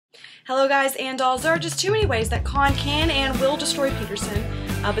Hello guys and dolls, there are just too many ways that Khan can and will destroy Peterson,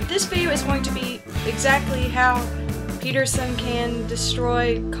 but this video is going to be exactly how Peterson can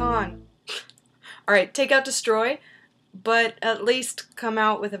destroy Khan. Alright, take out destroy, but at least come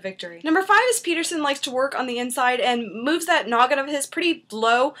out with a victory. Number 5 is Peterson likes to work on the inside and moves that noggin of his pretty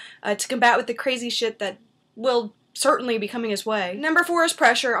low to combat with the crazy shit that will certainly be coming his way. Number 4 is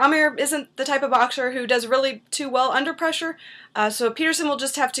pressure. Amir isn't the type of boxer who does really too well under pressure, so Peterson will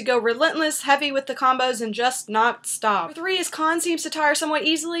just have to go relentless, heavy with the combos, and just not stop. Number 3 is Khan seems to tire somewhat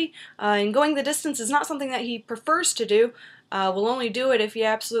easily, and going the distance is not something that he prefers to do. Will only do it if he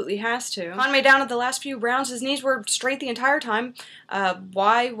absolutely has to. Khan made down at the last few rounds. His knees were straight the entire time.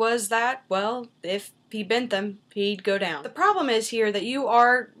 Why was that? Well, if he bent them, he'd go down. The problem is here that you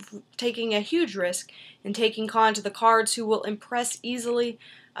are taking a huge risk in taking Khan to the cards, who will impress easily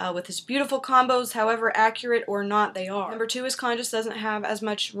with his beautiful combos, however accurate or not they are. Number 2 is Khan just doesn't have as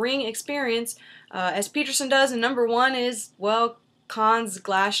much ring experience as Peterson does, and number 1 is, well, Khan's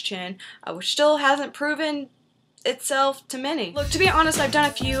glass chin, which still hasn't proven itself to many. Look, to be honest, I've done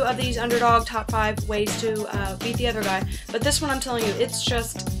a few of these underdog top 5 ways to beat the other guy, but this one I'm telling you, it's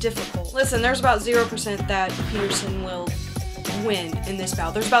just difficult. Listen, there's about 0% that Peterson will win in this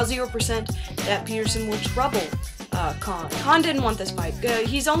bout. There's about 0% that Peterson will trouble Khan. Khan didn't want this fight.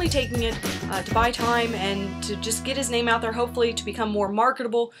 He's only taking it to buy time and to just get his name out there, hopefully to become more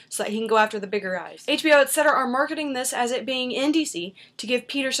marketable so that he can go after the bigger guys. HBO, etc. are marketing this as it being in DC to give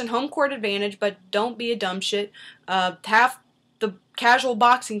Peterson home court advantage, but don't be a dumb shit. Half the casual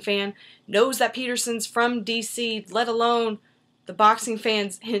boxing fan knows that Peterson's from DC, let alone the boxing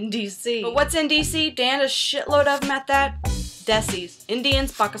fans in DC. But what's in DC? Dan, a shitload of them at that. Desis.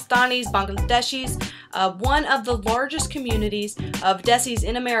 Indians, Pakistanis, Bangladeshis. One of the largest communities of Desis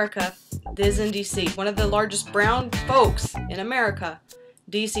in America is in DC. One of the largest brown folks in America.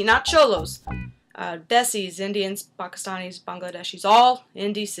 DC, not Cholos. Desis, Indians, Pakistanis, Bangladeshis, all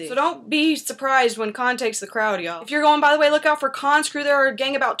in DC. So don't be surprised when Khan takes the crowd, y'all. If you're going, by the way, look out for Khan's crew. There are a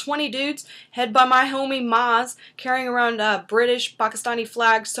gang about 20 dudes, head by my homie Maz, carrying around British, Pakistani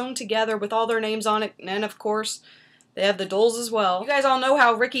flags sewn together with all their names on it, and of course, they have the doles as well. You guys all know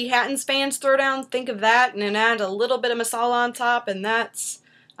how Ricky Hatton's fans throw down. Think of that and then add a little bit of masala on top, and that's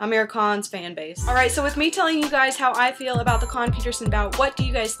Amir Khan's fan base. Alright, so with me telling you guys how I feel about the Khan-Peterson bout, what do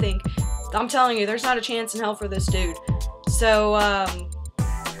you guys think? I'm telling you, there's not a chance in hell for this dude. So,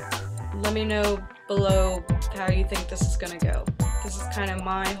 let me know below how you think this is gonna go. This is kind of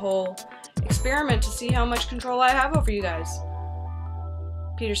my whole experiment to see how much control I have over you guys.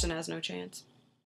 Peterson has no chance.